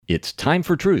It's Time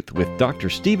for Truth with Dr.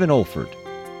 Stephen Olford.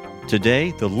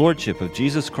 Today, the Lordship of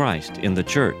Jesus Christ in the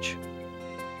Church.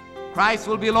 Christ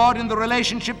will be Lord in the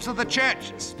relationships of the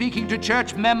church. Speaking to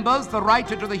church members, the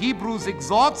writer to the Hebrews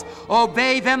exhorts,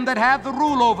 obey them that have the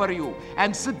rule over you,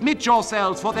 and submit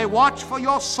yourselves, for they watch for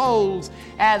your souls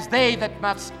as they that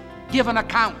must give an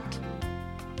account.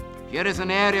 Here is an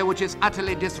area which is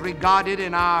utterly disregarded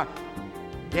in our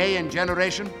day and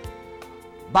generation.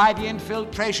 By the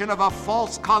infiltration of a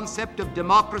false concept of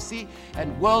democracy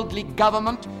and worldly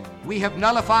government, we have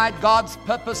nullified God's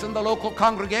purpose in the local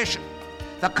congregation.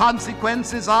 The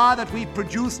consequences are that we've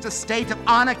produced a state of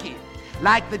anarchy.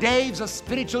 Like the days of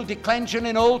spiritual declension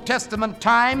in Old Testament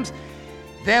times,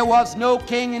 there was no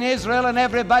king in Israel and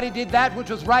everybody did that which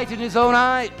was right in his own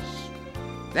eyes.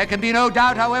 There can be no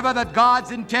doubt, however, that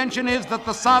God's intention is that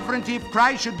the sovereignty of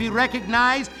Christ should be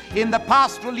recognized in the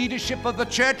pastoral leadership of the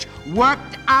church,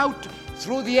 worked out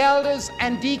through the elders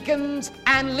and deacons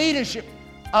and leadership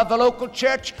of the local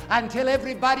church until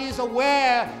everybody is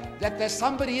aware that there's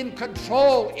somebody in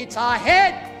control. It's our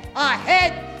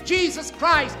head, Jesus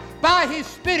Christ, by His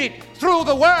Spirit, through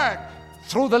the Word,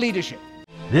 through the leadership.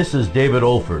 This is David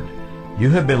Olford. You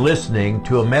have been listening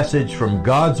to a message from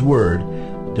God's Word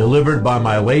delivered by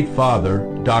my late father,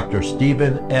 Dr.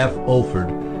 Stephen F. Olford,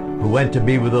 who went to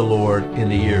be with the Lord in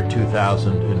the year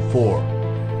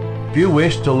 2004. If you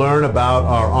wish to learn about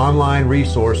our online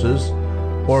resources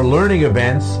or learning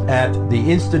events at the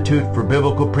Institute for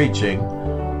Biblical Preaching,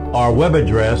 our web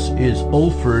address is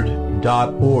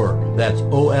olford.org. That's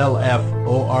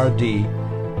olford.org.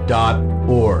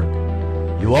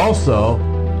 You also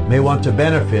may want to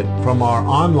benefit from our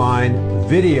online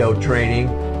video training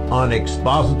on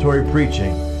expository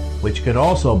preaching, which can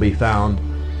also be found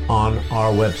on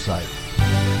our website.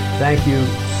 Thank you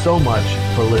so much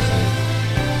for listening.